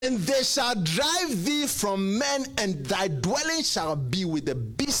And they shall drive thee from men, and thy dwelling shall be with the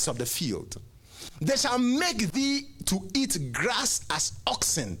beasts of the field. They shall make thee to eat grass as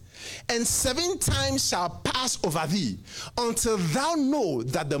oxen, and 7 times shall pass over thee, until thou know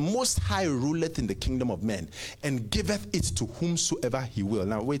that the Most High ruleth in the kingdom of men, and giveth it to whomsoever he will.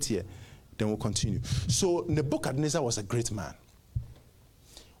 Now wait here, then we'll continue. So Nebuchadnezzar was a great man.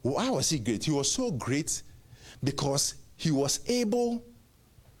 Why was he great? He was so great because he was able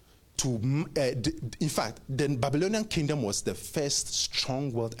to, in fact, the Babylonian kingdom was the first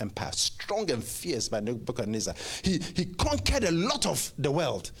strong world empire, strong and fierce by Nebuchadnezzar. He conquered a lot of the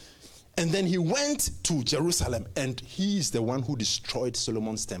world. And then he went to Jerusalem, and he is the one who destroyed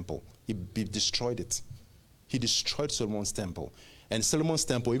Solomon's temple. He destroyed it. He destroyed Solomon's temple. And Solomon's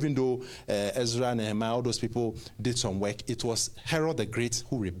temple, even though Ezra and Nehemiah, all those people did some work, it was Herod the Great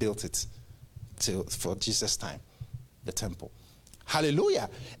who rebuilt it for Jesus' time, the temple. Hallelujah.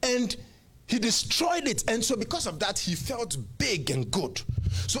 And he destroyed it. And so because of that, he felt big and good.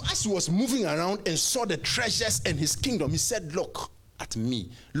 So as he was moving around and saw the treasures in his kingdom, he said, look at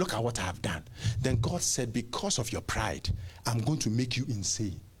me. Look at what I have done. Then God said, because of your pride, I'm going to make you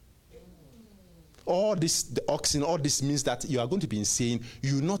insane. All this, the oxen, all this means that you are going to be insane.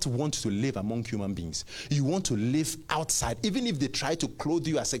 You will not want to live among human beings. You want to live outside. Even if they try to clothe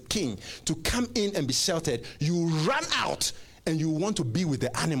you as a king, to come in and be sheltered, you run out and you want to be with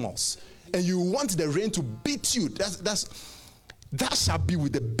the animals. And you want the rain to beat you. That shall be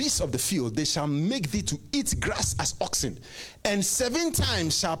with the beasts of the field. They shall make thee to eat grass as oxen. And 7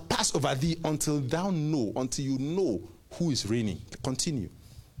 times shall pass over thee until you know who is reigning. Continue.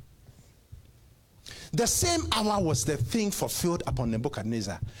 The same hour was the thing fulfilled upon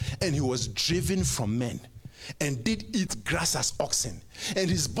Nebuchadnezzar, and he was driven from men, and did eat grass as oxen, and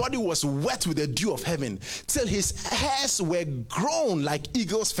his body was wet with the dew of heaven, till his hairs were grown like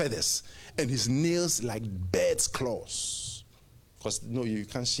eagle's feathers, and his nails like bird's claws. Because no, you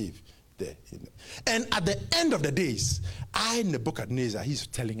can't shave there. And at the end of the days, I, Nebuchadnezzar, he's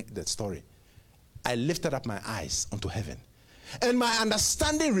telling the story, I lifted up my eyes unto heaven, and my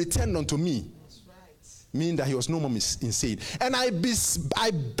understanding returned unto me. Meaning that he was no more insane. And I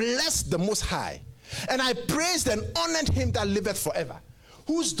blessed the Most High, and I praised and honored him that liveth forever,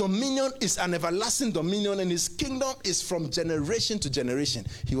 whose dominion is an everlasting dominion, and his kingdom is from generation to generation.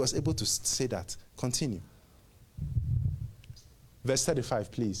 He was able to say that. Continue. Verse 35,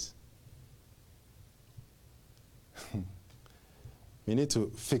 please. We need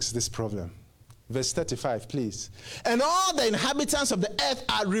to fix this problem. Verse 35, please. And all the inhabitants of the earth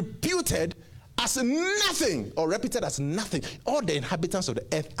are reputed as nothing, or reputed as nothing. All the inhabitants of the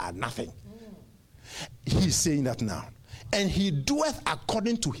earth are nothing. He's saying that now. And he doeth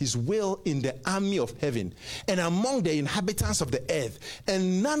according to his will in the army of heaven and among the inhabitants of the earth,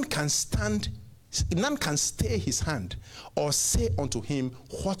 and none can stay his hand or say unto him,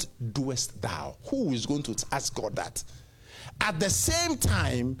 what doest thou? Who is going to ask God that? At the same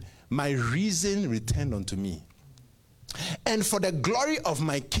time, my reason returned unto me. And for the glory of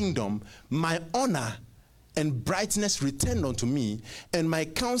my kingdom, my honor and brightness returned unto me, and my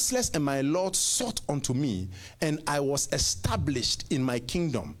counselors and my lords sought unto me, and I was established in my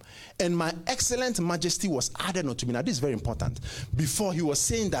kingdom, and my excellent majesty was added unto me. Now this is very important. Before he was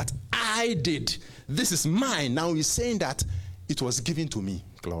saying that I did, this is mine. Now he's saying that it was given to me.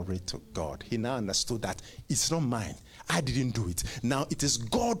 Glory to God. He now understood that it's not mine. I didn't do it. Now it is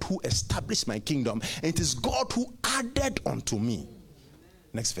God who established my kingdom, and it is God who added unto me.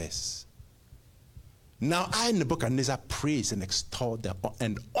 Next verse. Now I, Nebuchadnezzar, praise and extol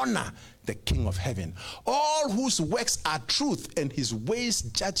and honor the King of heaven, all whose works are truth, and his ways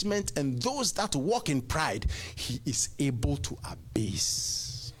judgment, and those that walk in pride he is able to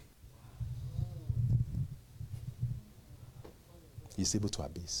abase. He is able to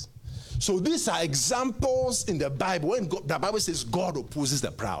abase. So these are examples in the Bible. When the Bible says God opposes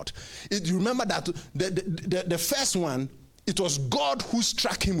the proud. You remember that the first one, it was God who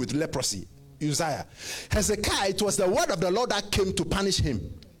struck him with leprosy. Uzziah. Hezekiah, it was the word of the Lord that came to punish him.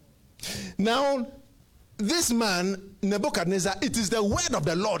 Now, this man, Nebuchadnezzar, it is the word of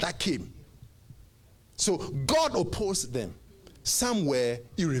the Lord that came. So God opposed them. Some were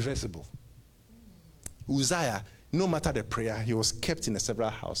irreversible. Uzziah, no matter the prayer, he was kept in a several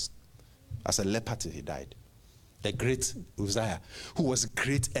house as a leper till he died. The great Uzziah, who was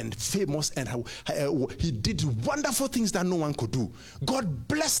great and famous, and he did wonderful things that no one could do. God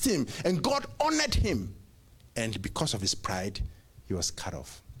blessed him, and God honored him. And because of his pride, he was cut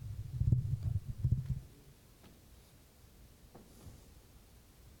off.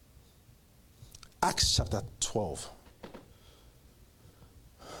 Acts chapter 12.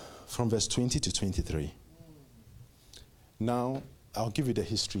 from verse 20 to 23. Now, I'll give you the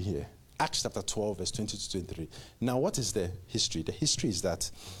history here. Acts chapter 12, verse 20 to 23. Now, what is the history? The history is that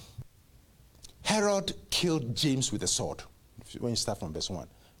Herod killed James with a sword. When you start from verse 1.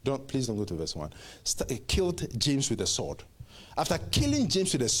 Please don't go to verse 1. Killed James with a sword. After killing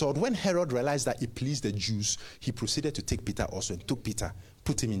James with a sword, when Herod realized that it pleased the Jews, he proceeded to take Peter also and took Peter,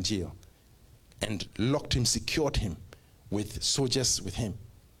 put him in jail, and locked him, secured him with soldiers with him,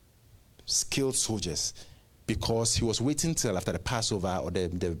 skilled soldiers, because he was waiting till after the Passover or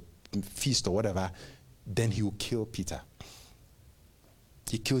the feast or whatever, then he would kill Peter.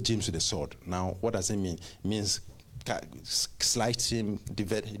 He killed James with a sword. Now, what does it mean? It means sliced him,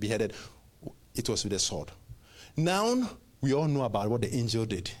 beheaded. It was with a sword. Now, we all know about what the angel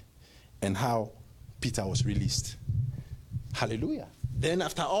did and how Peter was released. Hallelujah. Then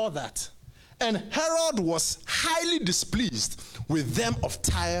after all that, and Herod was highly displeased with them of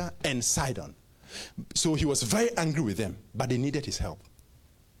Tyre and Sidon. So he was very angry with them, but they needed his help.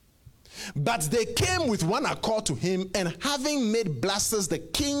 But they came with one accord to him, and having made Blastus the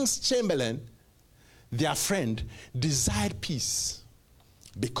king's chamberlain, their friend, desired peace,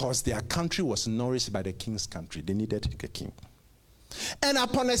 because their country was nourished by the king's country. They needed a king. And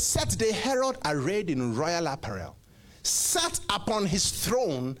upon a set day, Herod, arrayed in royal apparel, sat upon his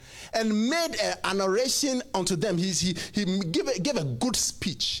throne and made an oration unto them. He gave a good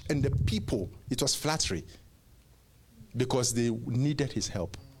speech, and the people, it was flattery, because they needed his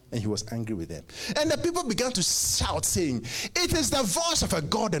help. And he was angry with them. And the people began to shout, saying, "It is the voice of a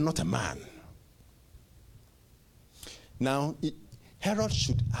God and not a man." Now, Herod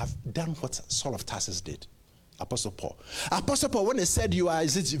should have done what Saul of Tarsus did. Apostle Paul. Apostle Paul, when they said, "You are,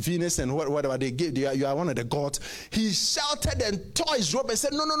 is it Venus and whatever they gave, you are one of the gods," he shouted and tore his robe and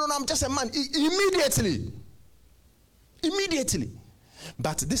said, No, I'm just a man. Immediately.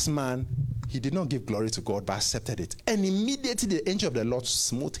 But this man, he did not give glory to God, but accepted it. And immediately the angel of the Lord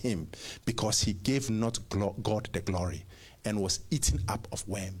smote him, because he gave not God the glory, and was eaten up of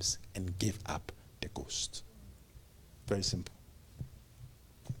worms and gave up the ghost. Very simple.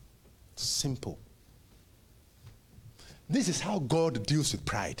 Simple. This is how God deals with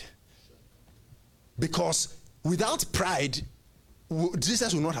pride. Because without pride,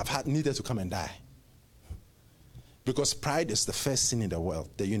 Jesus would not have needed to come and die. Because pride is the first sin in the world,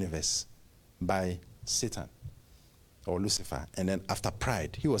 the universe, by Satan or Lucifer. And then after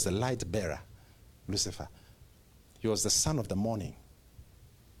pride, he was the light bearer, Lucifer. He was the son of the morning.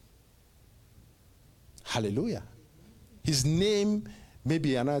 Hallelujah. His name,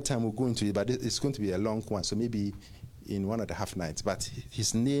 maybe another time we'll go into it, but it's going to be a long one, so maybe in one of the half nights. But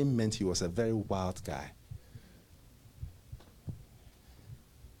his name meant he was a very wild guy.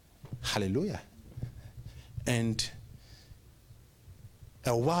 Hallelujah. And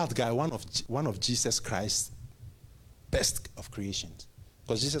a wild guy, one of Jesus Christ's best of creations.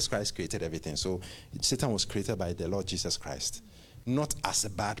 Because Jesus Christ created everything. So Satan was created by the Lord Jesus Christ. Not as a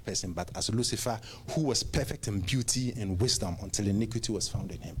bad person, but as Lucifer, who was perfect in beauty and wisdom until iniquity was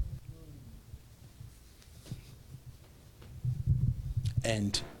found in him.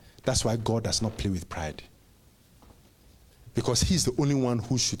 And that's why God does not play with pride. Because he's the only one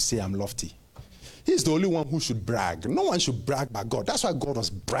who should say, "I'm lofty." He's the only one who should brag. No one should brag but God. That's why God was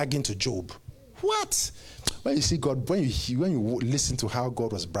bragging to Job. What? When you see God, when you listen to how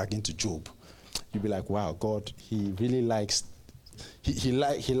God was bragging to Job, you'll be like, wow, God, he really likes, he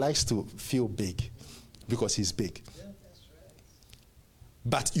likes to feel big, because he's big.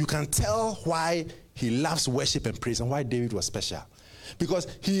 But you can tell why he loves worship and praise, and why David was special. Because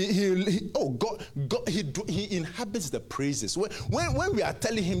God inhabits the praises. When we are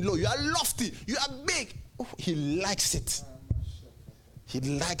telling him, "Lord, you are lofty, you are big," he likes it. He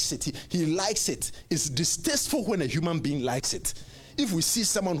likes it. He likes it. It's distasteful when a human being likes it. If we see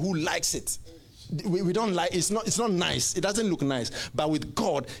someone who likes it, we don't like. It's not nice. It doesn't look nice. But with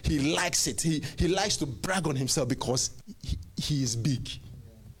God, he likes it. He likes to brag on himself, because he is big.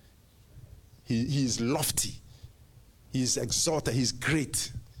 He is lofty. He is exalted. He is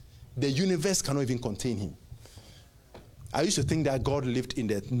great. The universe cannot even contain him. I used to think that God lived in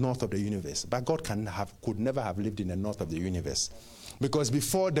the north of the universe, but God could never have lived in the north of the universe. Because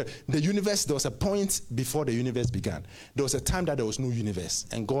before the universe, there was a point before the universe began. There was a time that there was no universe,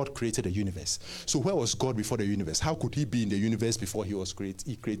 and God created the universe. So where was God before the universe? How could he be in the universe before he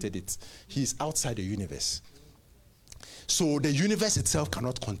created it? He is outside the universe. So the universe itself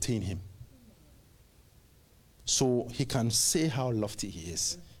cannot contain him. So he can say how lofty he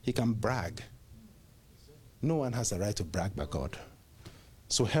is. He can brag. No one has the right to brag but God.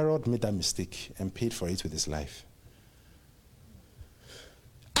 So Herod made that mistake and paid for it with his life.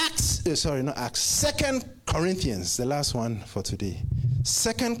 Acts Second Corinthians, the last one for today.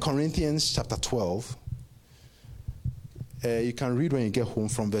 2 Corinthians chapter 12. You can read when you get home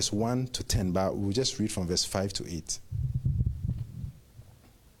from verse 1 to 10, but we'll just read from verse 5 to 8.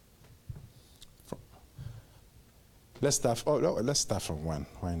 Let's start from 1.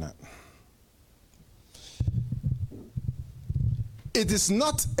 Why not? It is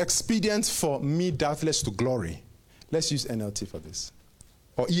not expedient for me, doubtless, to glory. Let's use NLT for this.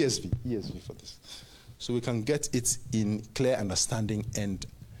 Or ESV for this. So we can get it in clear understanding and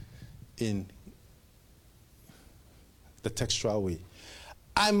in the textual way.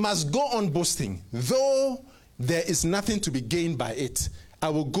 I must go on boasting, though there is nothing to be gained by it. I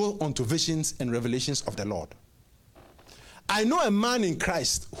will go on to visions and revelations of the Lord. I know a man in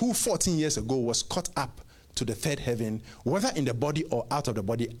Christ who 14 years ago was caught up to the third heaven, whether in the body or out of the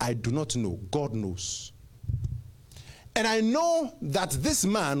body, I do not know. God knows. And I know that this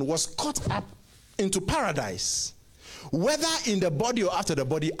man was caught up into paradise, whether in the body or after the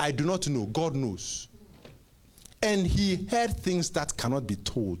body, I do not know. God knows. And he heard things that cannot be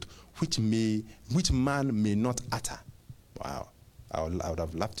told, which man may not utter. Wow. I would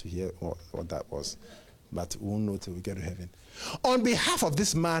have loved to hear what that was, but we won't know till we get to heaven. On behalf of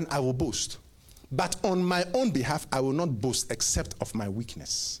this man, I will boast. But on my own behalf, I will not boast except of my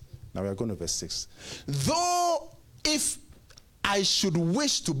weakness. Now we are going to verse 6. Though if I should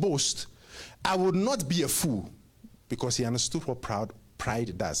wish to boast, I would not be a fool, because he understood what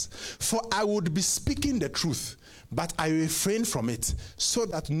pride does. For I would be speaking the truth, but I refrain from it, so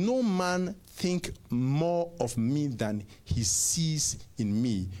that no man think more of me than he sees in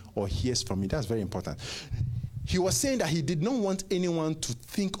me or hears from me. That's very important. He was saying that he did not want anyone to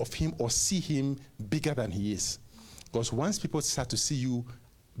think of him or see him bigger than he is. Because once people start to see you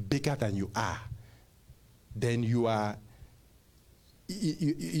bigger than you are, then you are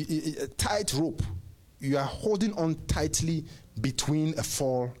a tight rope. You are holding on tightly between a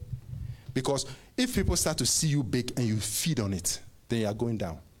fall. Because if people start to see you big and you feed on it, then you are going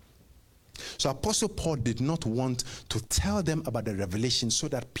down. So Apostle Paul did not want to tell them about the revelation so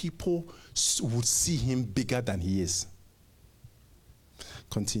that people would see him bigger than he is.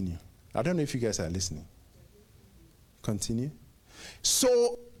 Continue. I don't know if you guys are listening. Continue.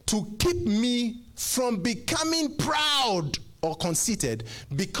 So to keep me from becoming proud or conceited,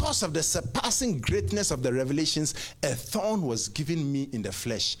 because of the surpassing greatness of the revelations, a thorn was given me in the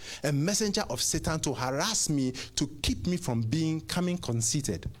flesh, a messenger of Satan to harass me, to keep me from becoming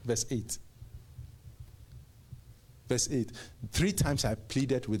conceited. Verse 8. Verse 8. 3 times I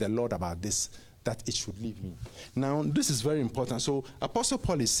pleaded with the Lord about this, that it should leave me. Now, this is very important. So, Apostle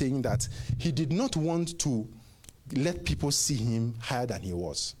Paul is saying that he did not want to let people see him higher than he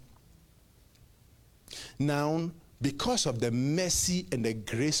was. Now, because of the mercy and the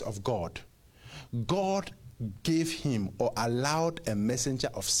grace of God, God gave him or allowed a messenger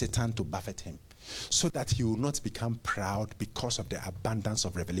of Satan to buffet him, so that he will not become proud because of the abundance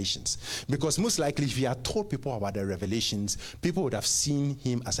of revelations. Because most likely, if he had told people about the revelations, people would have seen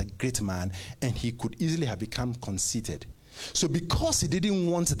him as a great man, and he could easily have become conceited. So because he didn't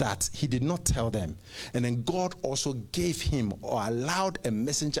want that, he did not tell them. And then God also gave him or allowed a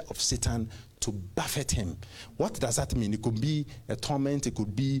messenger of Satan to buffet him. What does that mean? It could be a torment, it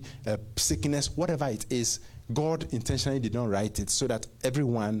could be a sickness, whatever it is. God intentionally did not write it so that no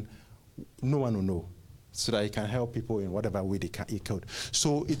one will know, so that he can help people in whatever way he could.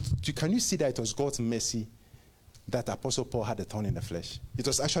 So can you see that it was God's mercy that Apostle Paul had a thorn in the flesh? It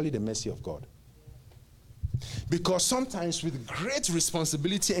was actually the mercy of God. Because sometimes with great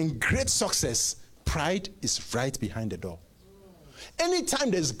responsibility and great success, pride is right behind the door.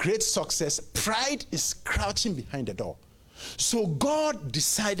 Anytime there's great success, pride is crouching behind the door. So God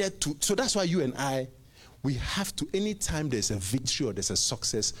decided to, so that's why you and I, we have to, anytime there's a victory or there's a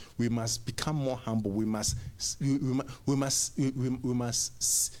success, we must become more humble. We must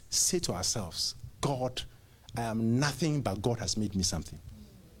say to ourselves, God, I am nothing, but God has made me something.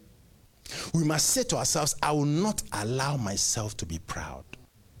 We must say to ourselves, I will not allow myself to be proud.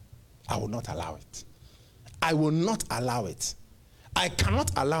 I will not allow it. I will not allow it. I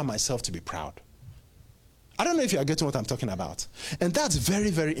cannot allow myself to be proud. I don't know if you are getting what I'm talking about. And that's very,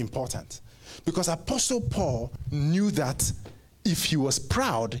 very important. Because Apostle Paul knew that if he was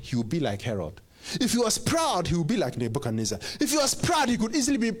proud, he would be like Herod. If he was proud, he would be like Nebuchadnezzar. If he was proud, he could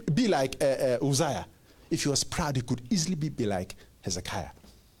easily be like Uzziah. If he was proud, he could easily be like Hezekiah.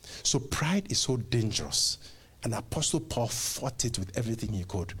 So pride is so dangerous. And Apostle Paul fought it with everything he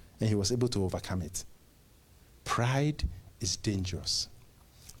could. And he was able to overcome it. Pride is dangerous.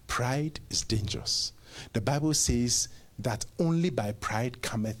 Pride is dangerous. The Bible says that only by pride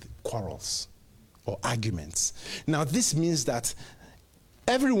cometh quarrels or arguments. Now, this means that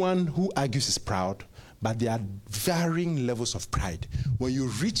everyone who argues is proud, but there are varying levels of pride. When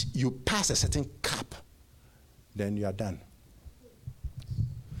you pass a certain cap, then you are done.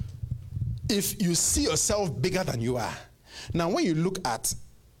 If you see yourself bigger than you are. Now, when you look at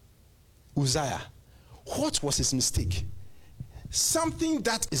Uzziah, what was his mistake? Something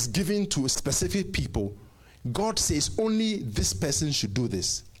that is given to specific people, God says only this person should do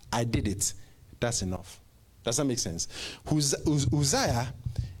this. I did it. That's enough. Does that make sense? Uzziah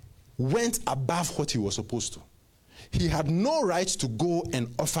went above what he was supposed to. He had no right to go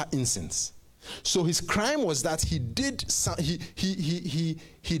and offer incense. So his crime was that he did something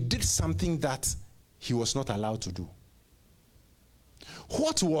that he was not allowed to do.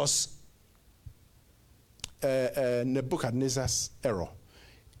 What was Nebuchadnezzar's error?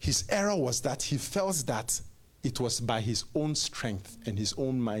 His error was that he felt that it was by his own strength and his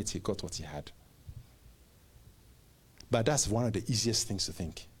own might he got what he had. But that's one of the easiest things to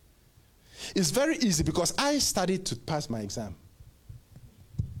think. It's very easy because I studied to pass my exam.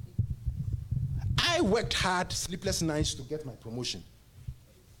 I worked hard, sleepless nights to get my promotion.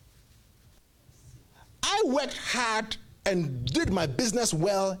 I worked hard and did my business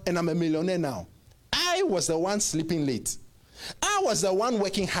well, and I'm a millionaire now. I was the one sleeping late. I was the one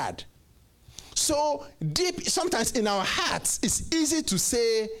working hard. So deep, sometimes in our hearts, it's easy to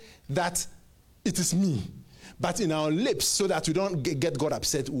say that it is me. But in our lips, so that we don't get God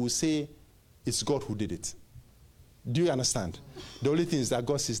upset, we will say it's God who did it. Do you understand? The only thing is that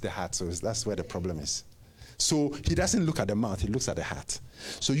God sees the heart, so that's where the problem is. So he doesn't look at the mouth, he looks at the heart.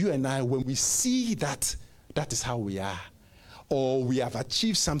 So you and I, when we see that that is how we are, or we have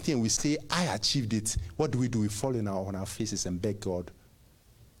achieved something and we say, I achieved it, what do? We fall on our faces and beg God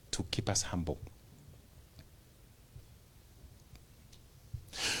to keep us humble.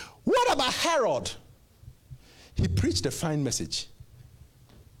 What about Herod? He preached a fine message.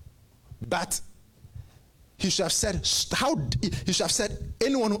 But he should have said,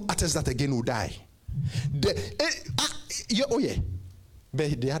 anyone who utters that again will die. But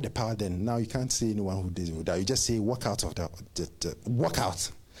they had the power then. Now you can't say anyone who does will die. You just say, walk out of walk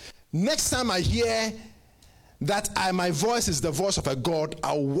out. Next time I hear that my voice is the voice of a God,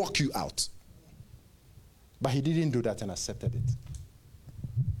 I'll walk you out. But he didn't do that and accepted it.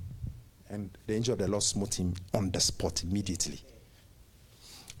 And the angel of the Lord smote him on the spot immediately.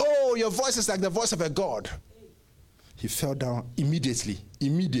 Oh, your voice is like the voice of a God. He fell down immediately,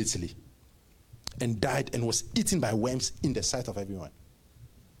 and died and was eaten by worms in the sight of everyone.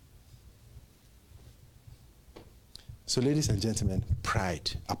 So, ladies and gentlemen,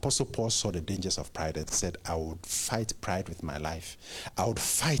 pride. Apostle Paul saw the dangers of pride and said, I would fight pride with my life. I would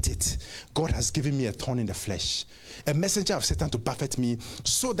fight it. God has given me a thorn in the flesh, a messenger of Satan to buffet me,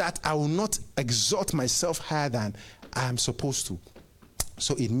 so that I will not exalt myself higher than I am supposed to.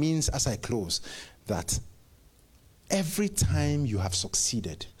 So it means, as I close, that every time you have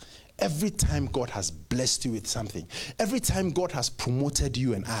succeeded, every time God has blessed you with something, every time God has promoted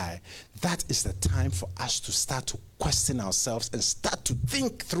you and I, that is the time for us to start to question ourselves and start to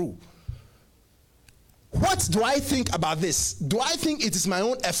think through. What do I think about this? Do I think it is my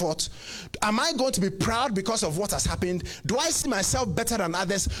own effort? Am I going to be proud because of what has happened? Do I see myself better than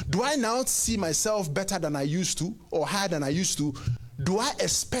others? Do I now see myself better than I used to, or higher than I used to? Do I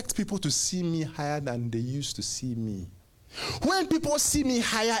expect people to see me higher than they used to see me? When people see me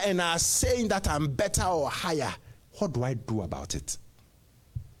higher and are saying that I'm better or higher, what do I do about it?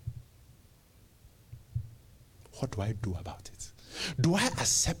 What do I do about it? Do I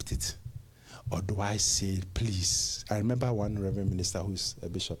accept it? Or do I say, please? I remember one reverend minister who's a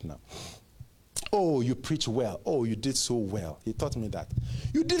bishop now. Oh, you preach well. Oh, you did so well. He taught me that.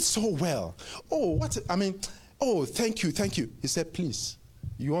 You did so well. Oh, oh, thank you. He said, please,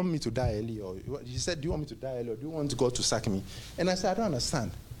 you want me to die early? Or he said, do you want me to die early? Or do you want God to sack me? And I said, I don't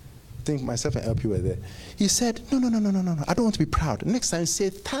understand. I think myself and LP were there. He said, no. I don't want to be proud. Next time,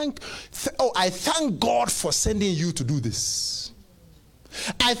 say, I thank God for sending you to do this.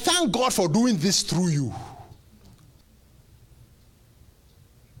 I thank God for doing this through you.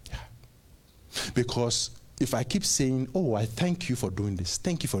 Yeah. Because if I keep saying, oh, I thank you for doing this,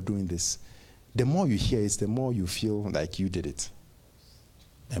 thank you for doing this, the more you hear it, the more you feel like you did it.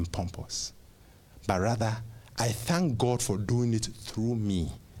 And pompous. But rather, I thank God for doing it through me.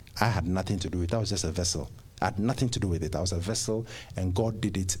 I had nothing to do with it. I was just a vessel. I had nothing to do with it. I was a vessel, and God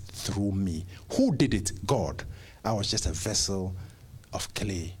did it through me. Who did it? God. I was just a vessel of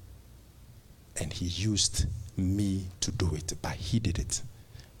clay, and he used me to do it, but he did it.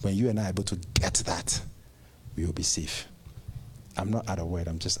 When you and I are able to get that, we will be safe. I'm not out of word,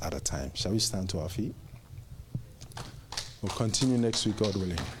 I'm just out of time. Shall we stand to our feet? We'll continue next week, God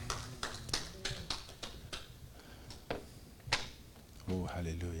willing. Oh,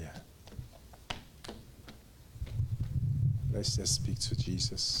 hallelujah. Let's just speak to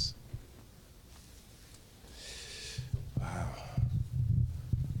Jesus. Wow.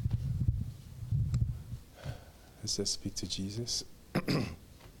 Let's just speak to Jesus.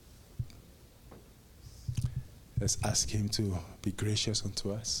 Let's ask him to be gracious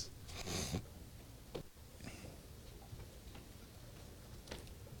unto us.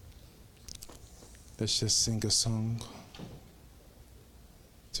 Let's just sing a song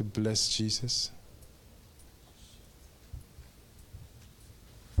to bless Jesus.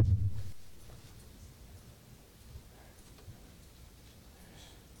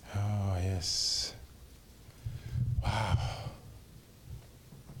 Oh, yes. Wow.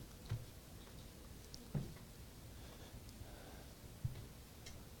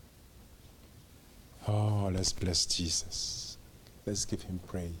 Oh, let's bless Jesus. Let's give him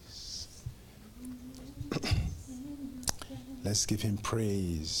praise. Let's give him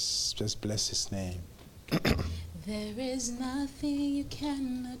praise. Just bless his name. There is nothing you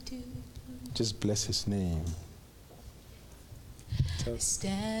cannot do. Just bless his name.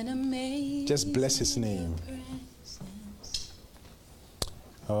 Stand amazed. Just bless his name.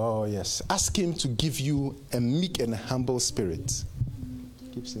 Oh, yes. Ask him to give you a meek and humble spirit.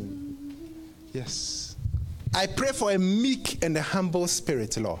 Keep singing. Yes. I pray for a meek and a humble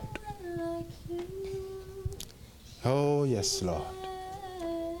spirit, Lord. Oh, yes, Lord.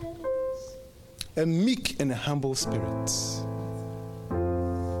 A meek and a humble spirit.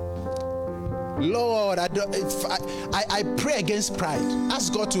 Lord, I pray against pride.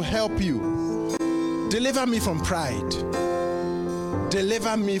 Ask God to help you. Deliver me from pride.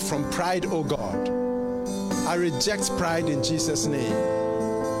 Deliver me from pride, oh God. I reject pride in Jesus' name.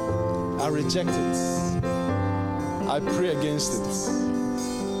 I reject it. I pray against it.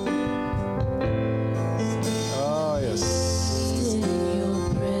 Oh, yes.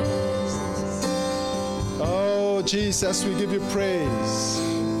 Oh, Jesus, we give you praise.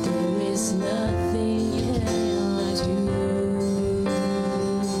 There is nothing you cannot do.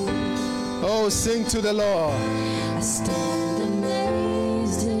 Oh, sing to the Lord. I stand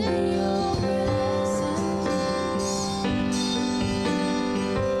amazed in your presence.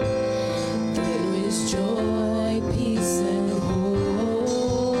 There is joy, peace, and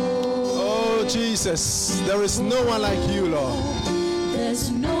hope. Oh, Jesus, there is no one like you, Lord. There's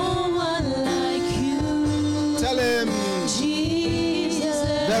no one like you. Tell him. Jesus.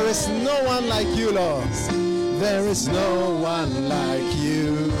 There is no one like you, Lord. There is no one like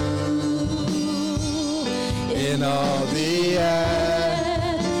you in all the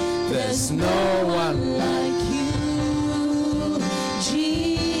earth. There's no one like you,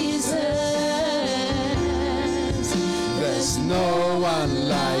 Jesus. There's no one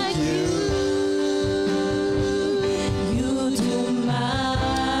like you.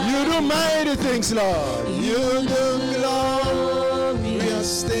 You do mighty things, Lord. You do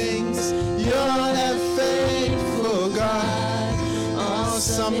glorious things. You're a faithful God.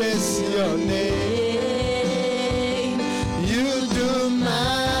 Awesome is your name. You do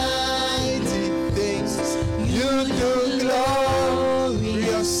mighty things. You do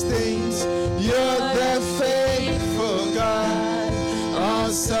glorious things. You're the faithful God.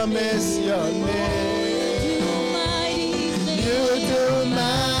 Awesome is your name. You do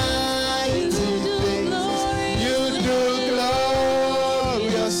mighty things. You do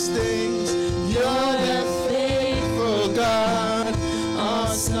glorious things. You're the faithful God.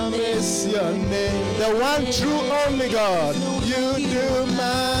 Awesome is your name. The one true only God. You do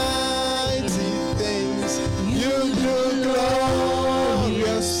mighty things. You do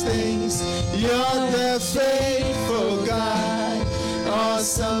glorious things. You're the faithful God.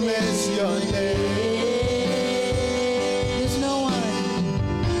 Awesome is your name.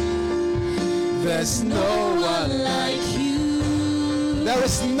 There's no one like you. There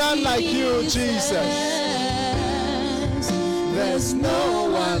is none like you, Jesus. There's no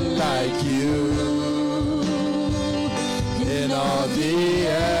one like you in all the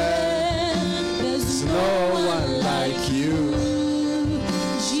earth. There's no one like you,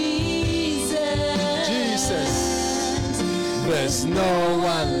 Jesus. There's no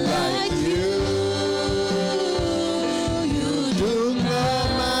one like you. You do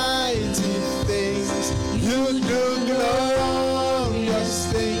mighty things. You do glorious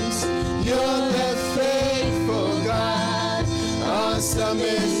things. You're the faithful God. Awesome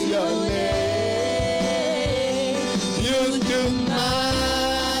is your name. You do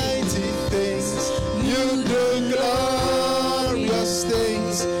mighty things. You do glorious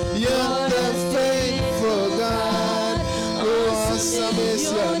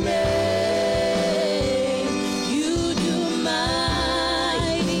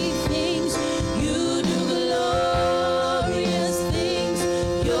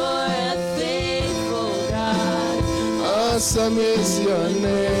Awesome is your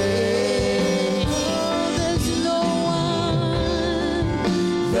name.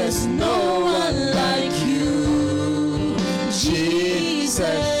 There's no one like you, Jesus.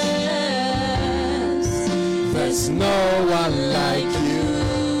 There's no one like you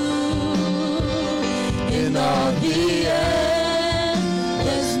In all the earth,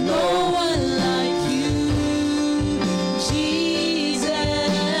 there's no one like you, Jesus.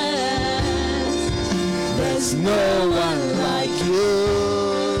 There's no one like you.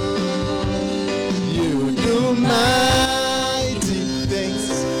 You do mighty things.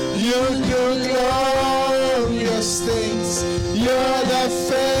 You do glorious things. You're the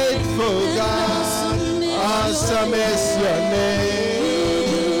faithful God. Awesome is your name.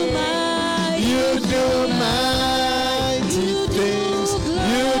 You do mighty things.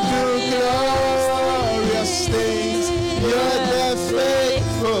 You do glorious things. You're the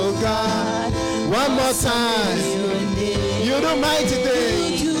faithful God. One more time. You do mighty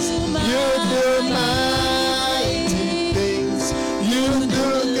things. You do mighty things. You do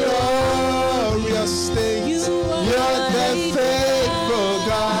glorious things. You're the faithful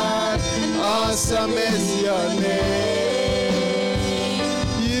God. Awesome is your name.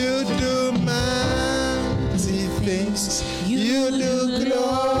 You do mighty things. You do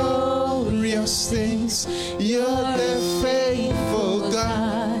glorious things. You're the faithful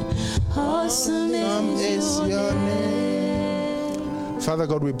God. Awesome Is your name. Father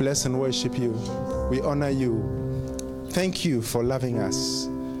God, we bless and worship you. We honor you. Thank you for loving us.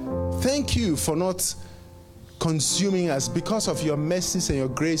 Thank you for not consuming us. Because of your mercies and your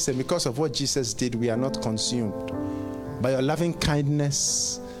grace and because of what Jesus did, we are not consumed. By your loving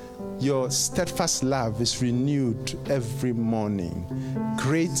kindness, your steadfast love is renewed every morning.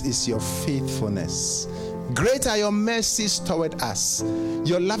 Great is your faithfulness. Great are your mercies toward us,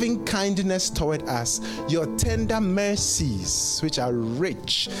 your loving kindness toward us, your tender mercies, which are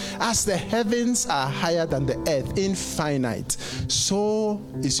rich. As the heavens are higher than the earth, infinite, so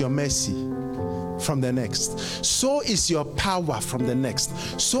is your mercy from the next. So is your power from the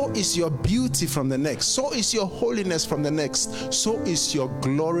next. So is your beauty from the next. So is your holiness from the next. So is your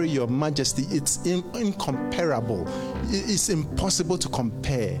glory, your majesty. It's incomparable. It's impossible to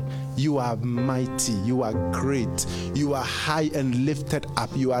compare. You are mighty, you are great, you are high and lifted up,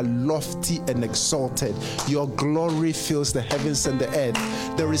 you are lofty and exalted. Your glory fills the heavens and the earth.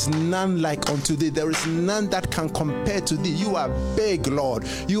 There is none like unto thee. There is none that can compare to thee. You are big, Lord.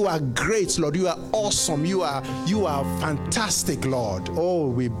 You are great, Lord. You are awesome. You are fantastic, Lord. Oh,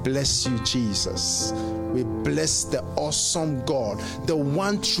 we bless you, Jesus. We bless the awesome God, the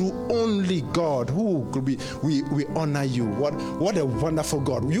one true only God. Who we honor you. What a wonderful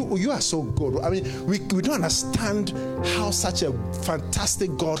God. You are so good. I mean, we don't understand how such a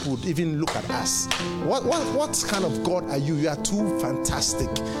fantastic God would even look at us. What kind of God are you? You are too fantastic.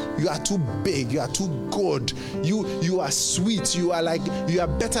 You are too big. You are too good. You are sweet. You are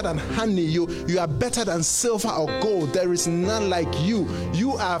better than honey. You are better than silver or gold. There is none like you.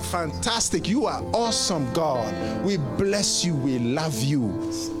 You are fantastic. You are awesome, God. We bless you. We love you.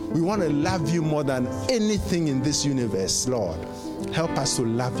 We want to love you more than anything in this universe, Lord. Help us to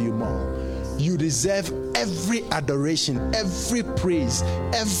love you more. You deserve every adoration, every praise,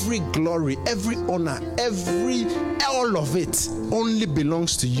 every glory, every honor, all of it only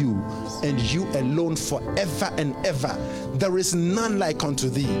belongs to you and you alone forever and ever. There is none like unto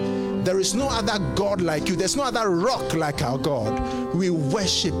thee. There is no other God like you. There's no other rock like our God. We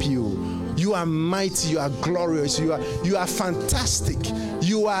worship you. You are mighty, you are glorious, you are fantastic,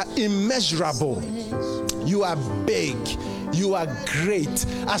 you are immeasurable, you are big, you are great.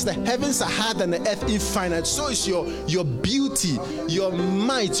 As the heavens are higher than the earth infinite, so is your beauty, your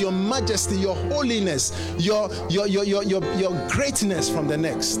might, your majesty, your holiness, your greatness from the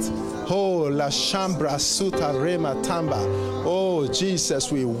next. Oh, La Shambra Suta Rema Tamba. Oh,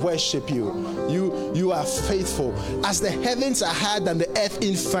 Jesus, we worship you. You are faithful. As the heavens are higher than the earth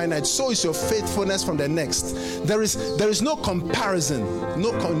infinite, so is your faithfulness from the next. There is no comparison.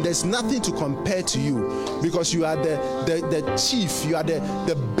 There's nothing to compare to you, because you are the chief. You are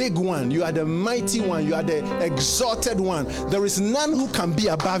the big one. You are the mighty one. You are the exalted one. There is none who can be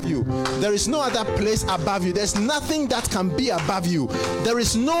above you. There is no other place above you. There's nothing that can be above you. There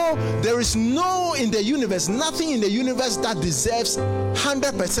is no in the universe, nothing in the universe that deserves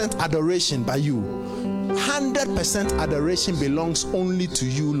 100% adoration by you. 100% adoration belongs only to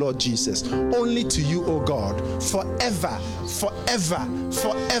you, Lord Jesus. Only to you, O God. Forever, forever,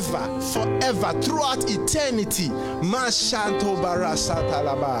 forever, forever, throughout eternity.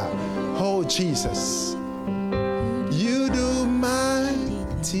 Oh, Jesus. You do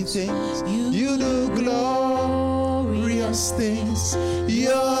mighty things. You do glorious glorious things.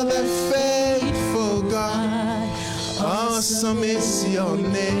 You're the faithful God. Awesome is your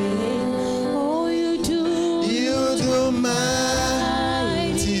name. Oh, you do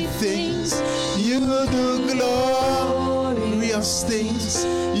Mighty things. You do glorious things.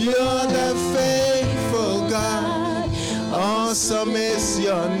 You're the faithful God. Awesome is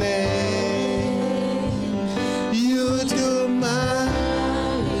your name. You do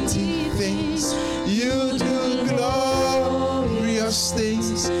mighty things. You do glorious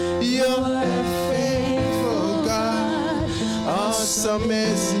things. You're the faithful God. Awesome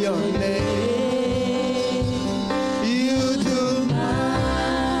is your name. You do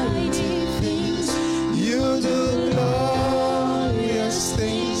mighty things. You do glorious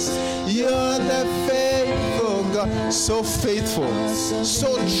things. You're the faithful God. So faithful,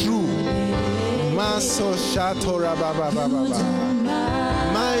 so true. Maso Shatora Baba Baba.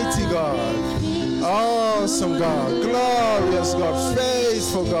 Mighty God. Awesome God. Glorious God.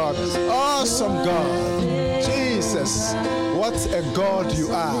 Faithful God. Awesome God. Jesus, what a God you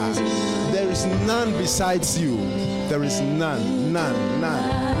are. There is none besides you. There is none.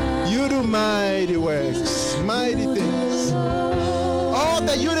 You do mighty works, mighty things. All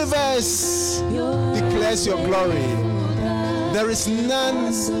the universe declares your glory. There is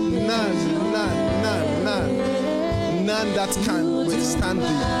none that can withstand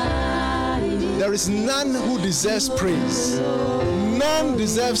thee. There is none who deserves praise. None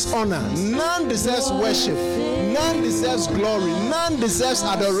deserves honor. None deserves worship. None deserves glory. None deserves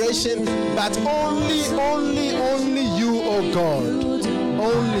adoration. But only you, oh God.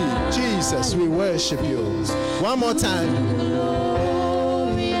 Only Jesus, we worship you. One more time.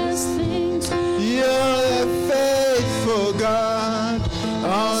 You're a faithful God.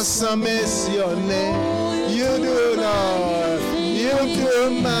 Awesome is your name. You do, Lord. You do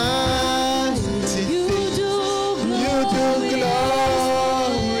mighty things. You do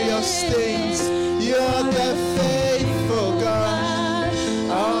glorious things. You're the faithful God.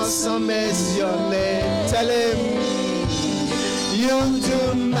 Awesome is your name. Tell him. You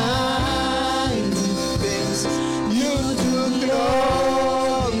do mighty things. You do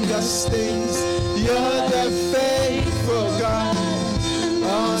glorious things. You're the faithful God.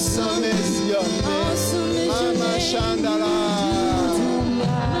 Awesome is your name. Mama Shandala.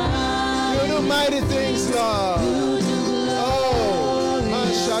 You do mighty things, Lord. Oh,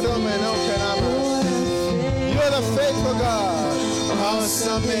 my shadow man, you're the faithful God.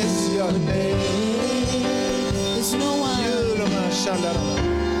 Awesome is your name. There's no one.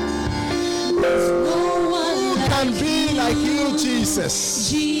 Who can be like you,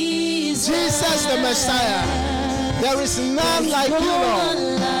 Jesus? Jesus the Messiah. There is none like you, Lord.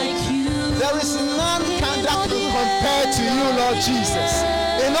 There is none that can compare to you, Lord Jesus.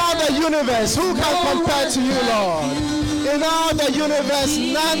 In all the universe, who can compare to you, Lord? In all the universe,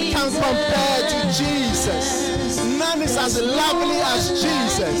 none can compare to Jesus. None is as lovely as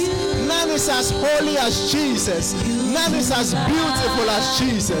Jesus. None is as holy as Jesus. None is as beautiful as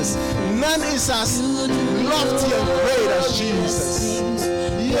Jesus. None is as lofty and great as Jesus.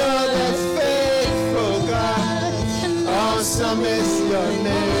 You're the faithful God. Awesome is your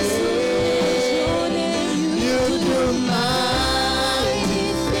name. You do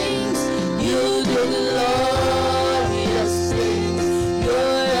mighty things. You do glorious things.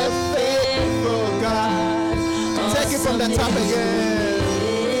 You're the faithful God. Take it from the top again.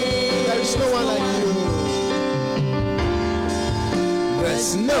 There is no one like you.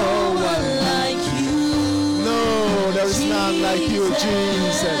 There's no one like you. No, there is none like you,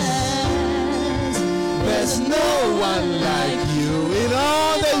 Jesus. There's no one like you in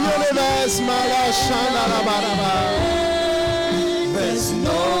all the universe, there's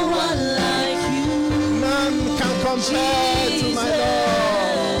no one like you. None can compare to my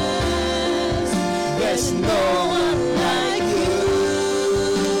Lord. There's no one like you.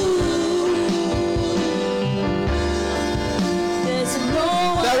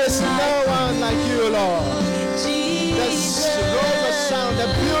 There is no one like you, Lord. The sound, the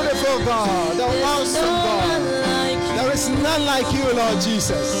beautiful God, the awesome God. There is none like you, Lord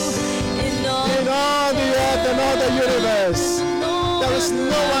Jesus. In all the earth and all the universe, there is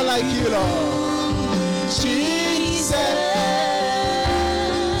no one like you, Lord. Jesus,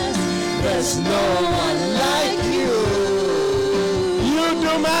 there's no one like you. You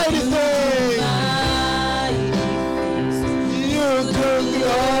do mighty things. You do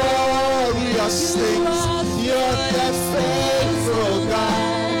glorious things. You're the faithful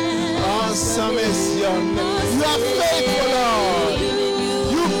God. Awesome is your name. You are faithful, Lord.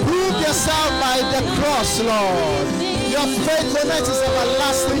 You prove yourself by the cross, Lord. Your faithfulness is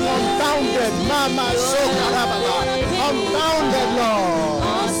everlasting, unbounded. Mama, so karababa. unbounded, Lord.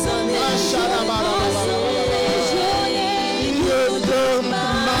 Awesome is your name. You do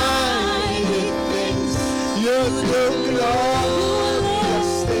mighty things. You do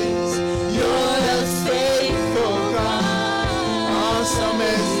glorious things. You're the faithful God. Awesome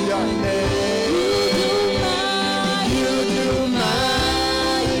is your name. You do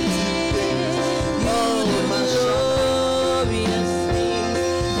mighty things. Oh, my Glorious things.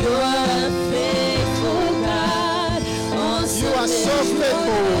 You're a faithful God. Awesome You are so is your faithful.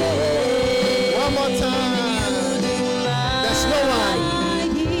 name. One more time. There's no one.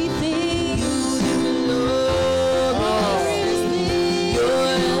 Mighty things. You do glorious things. You're a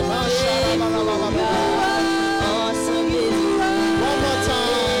faithful God. Awesome is your name. One more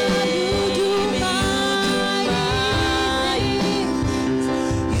time. You do mighty things.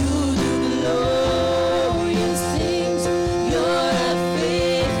 You do glorious things. You're a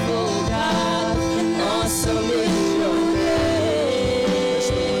faithful God. Awesome is your name.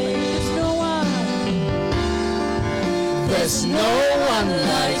 There's no one. There's no one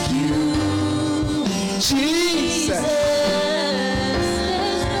like you, Jesus.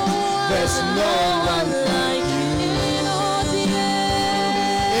 There's no one like you in all the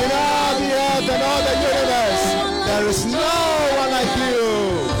earth. In all the earth and all the universe, there is no one like you.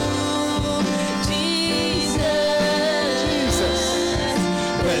 Jesus.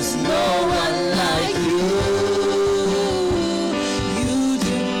 There's no one like you. You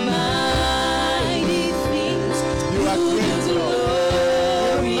do mighty things. You are great, do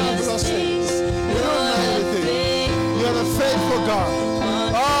Lord. glorious marvelous things. You don't know everything. You are the faithful God.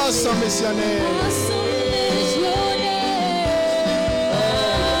 Awesome is your name. Awesome is your name.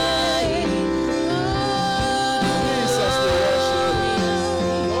 Jesus, we worship you.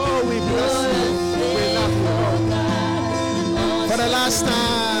 Oh, we bless you. We love you, Lord. For the last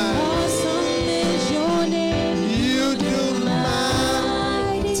time, Awesome is your name. you do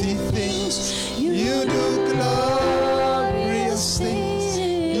mighty things. You do glorious things.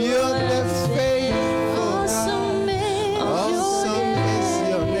 You're the faithful God. Awesome is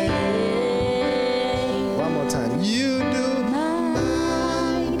your name. One more time. You do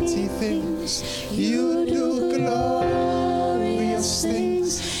mighty things. You do glorious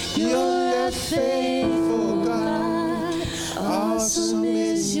things. You're the faithful God. Awesome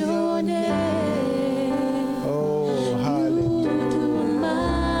is your name. Oh, hallelujah.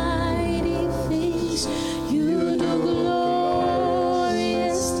 Mighty things. You do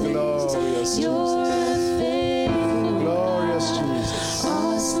glorious things. You're a faithful Glorious God. Jesus.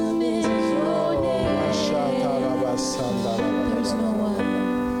 Awesome is your name. There's no one.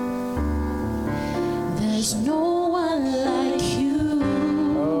 There's no one like you.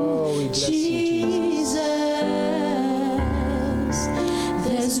 Oh, we bless you, Jesus. Jesus.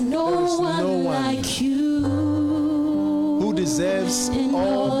 There's no There is no one one like you. Who deserves In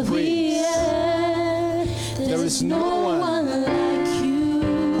all the praise? earth, There is no one like you.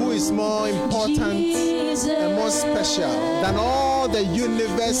 Who is more important and more special than all the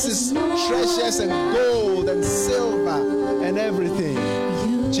universe's treasures and gold and silver and everything?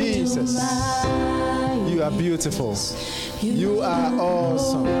 Jesus, you are beautiful. You are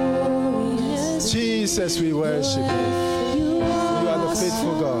awesome. Jesus, we worship you. You are the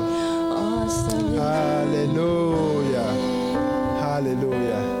faithful God. Hallelujah.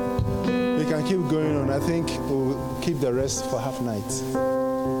 Hallelujah. We can keep going on. I think we'll keep the rest for half night,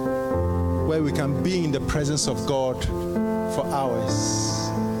 where we can be in the presence of God for hours.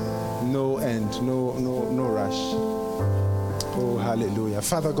 No end, no rush. Oh, hallelujah.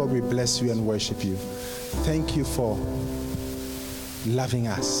 Father God, we bless you and worship you. Thank you for loving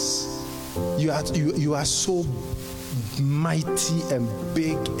us. You are so mighty and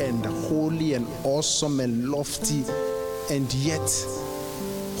big and holy and awesome and lofty, and yet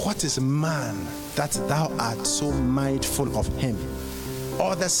what is man that thou art so mindful of him,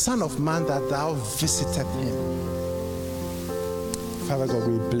 or the son of man that thou visited him? Father God,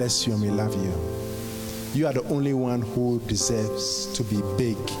 we bless you and we love you. You are the only one who deserves to be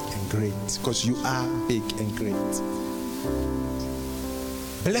big and great, because you are big and great.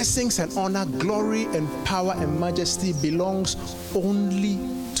 Blessings and honor, glory and power and majesty belongs only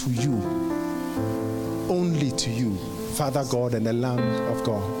to you. Only to you, Father God and the Lamb of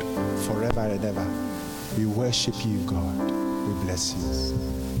God, forever and ever. We worship you, God. We bless you.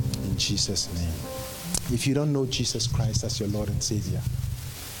 In Jesus' name. If you don't know Jesus Christ as your Lord and Savior,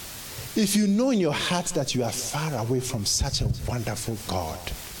 if you know in your heart that you are far away from such a wonderful God,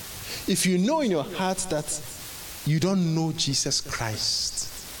 if you know in your heart that you don't know Jesus Christ,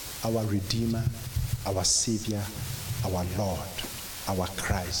 our Redeemer, our Savior, our Lord, our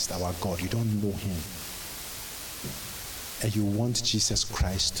Christ, our God, you don't know him, and you want Jesus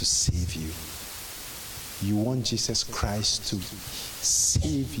Christ to save you, you want Jesus Christ to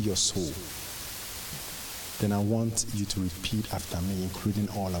save your soul, then I want you to repeat after me, including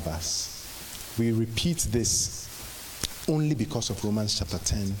all of us. We repeat this only because of Romans chapter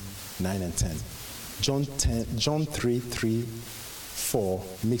 10, 9 and 10. John 3, 4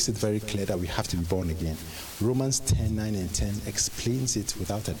 makes it very clear that we have to be born again. Romans 10, 9 and 10 explains it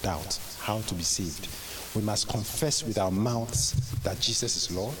without a doubt how to be saved. We must confess with our mouths that Jesus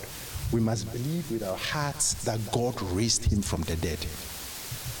is Lord. We must believe with our hearts that God raised him from the dead.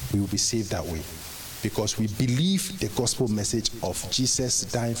 We will be saved that way because we believe the gospel message of Jesus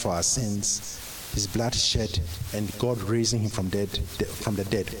dying for our sins, his blood shed, and God raising him from the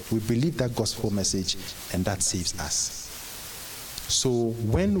dead. We believe that gospel message, and that saves us. So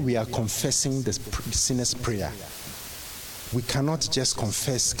when we are confessing the sinner's prayer, we cannot just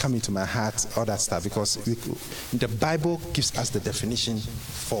confess, come into my heart, all that stuff, because the Bible gives us the definition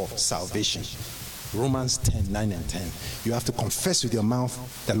for salvation. Romans 10, 9 and 10. You have to confess with your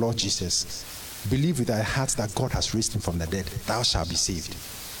mouth the Lord Jesus. Believe with thy heart that God has raised him from the dead. Thou shalt be saved.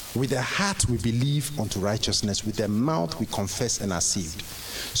 With the heart we believe unto righteousness. With the mouth we confess and are saved.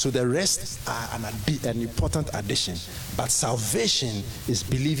 So the rest are an important addition. But salvation is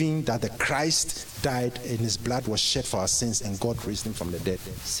believing that the Christ died and his blood was shed for our sins and God raised him from the dead.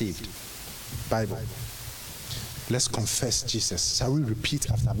 Saved. Bible. Let's confess Jesus. Shall we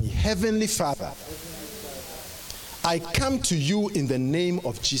repeat after me? Heavenly Father, I come to you in the name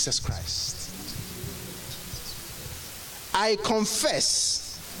of Jesus Christ. I confess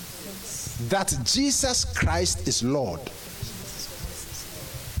that Jesus Christ is Lord.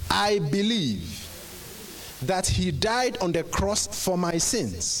 I believe that he died on the cross for my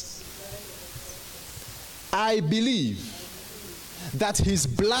sins. I believe that his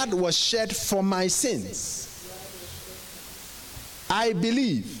blood was shed for my sins. I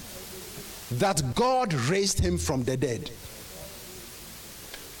believe that God raised him from the dead.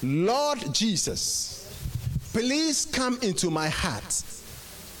 Lord Jesus, please come into my heart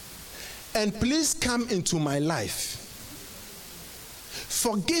and please come into my life.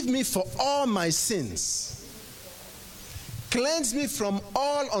 Forgive me for all my sins. Cleanse me from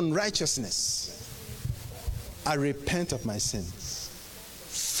all unrighteousness. I repent of my sins.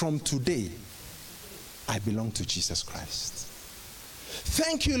 From today, I belong to Jesus Christ.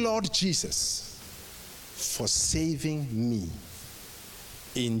 Thank you, Lord Jesus, for saving me.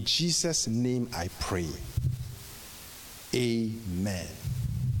 In Jesus' name I pray. Amen.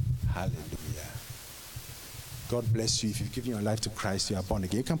 Hallelujah. God bless you. If you've given your life to Christ, you are born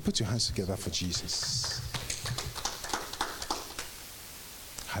again. You can put your hands together for Jesus.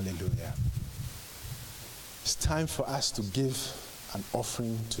 Hallelujah. It's time for us to give an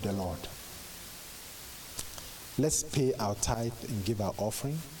offering to the Lord. Let's pay our tithe and give our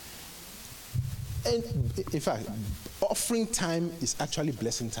offering. And in fact, offering time is actually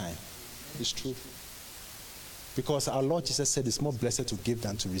blessing time. It's true. Because our Lord Jesus said it's more blessed to give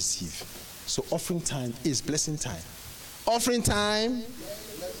than to receive. So offering time is blessing time. Offering time.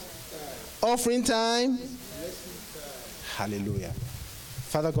 Offering time. Hallelujah.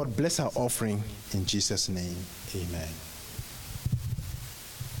 Father God, bless our offering in Jesus' name. Amen.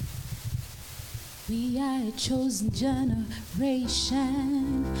 We are a chosen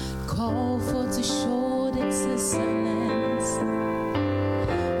generation, called for to show its excellence.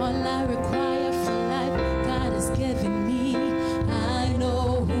 All I require for life, God has given me. I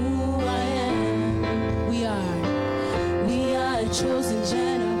know who I am. We are a chosen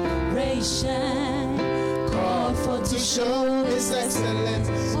generation, called for to show His excellence.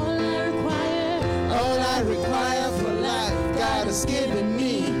 All I require for life, God has given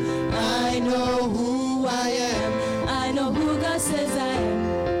me. I know who I am. I know who God says I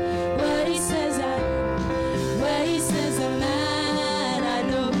am. What He says I am. Where He says I'm at. I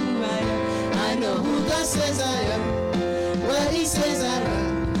know who I am. I know who God says I am. Where He says I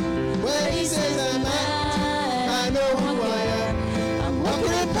am. Where He says I'm at. I know who I am. I'm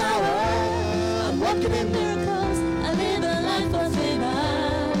walking in power. I'm walking in miracles. I live a life of favor.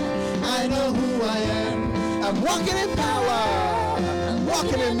 I know who I am. I'm walking in power. I'm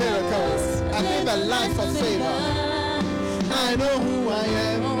walking in miracles. I live a life of favor. I know who I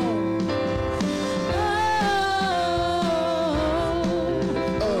am.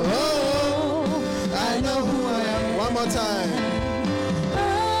 Oh, I know who I am. One more time.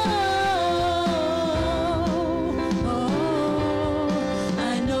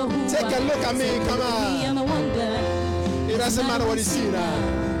 I know who Take a look at me. Come on. It doesn't matter what you see now.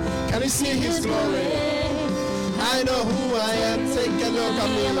 Can you see His glory? I know who I am. Take a look at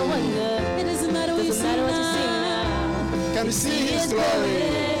me. It doesn't matter what you see now. Can you see his glory?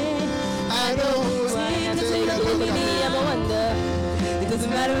 I know who I am. I'm a wonder. It doesn't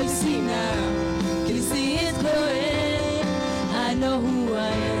matter what you see now. Can you see his glory? I know who I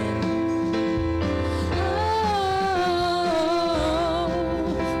am.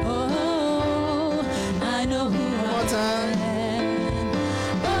 I know who I am.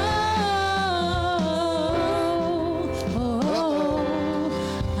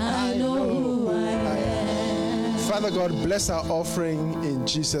 I know who I am. Father God, bless our offering in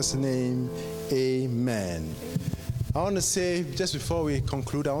Jesus' name. Amen. I want to say, just before we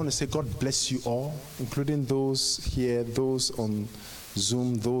conclude, I want to say God bless you all, including those here, those on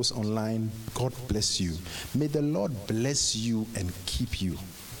Zoom, those online. God bless you. May the Lord bless you and keep you.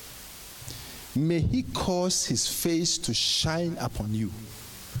 May he cause his face to shine upon you,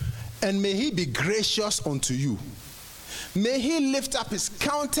 and may he be gracious unto you. May he lift up his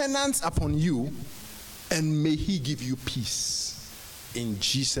countenance upon you, and may he give you peace. In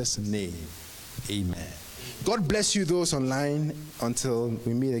Jesus' name, amen. God bless you, those online. Until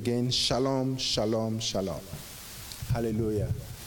we meet again, shalom, shalom, shalom. Hallelujah.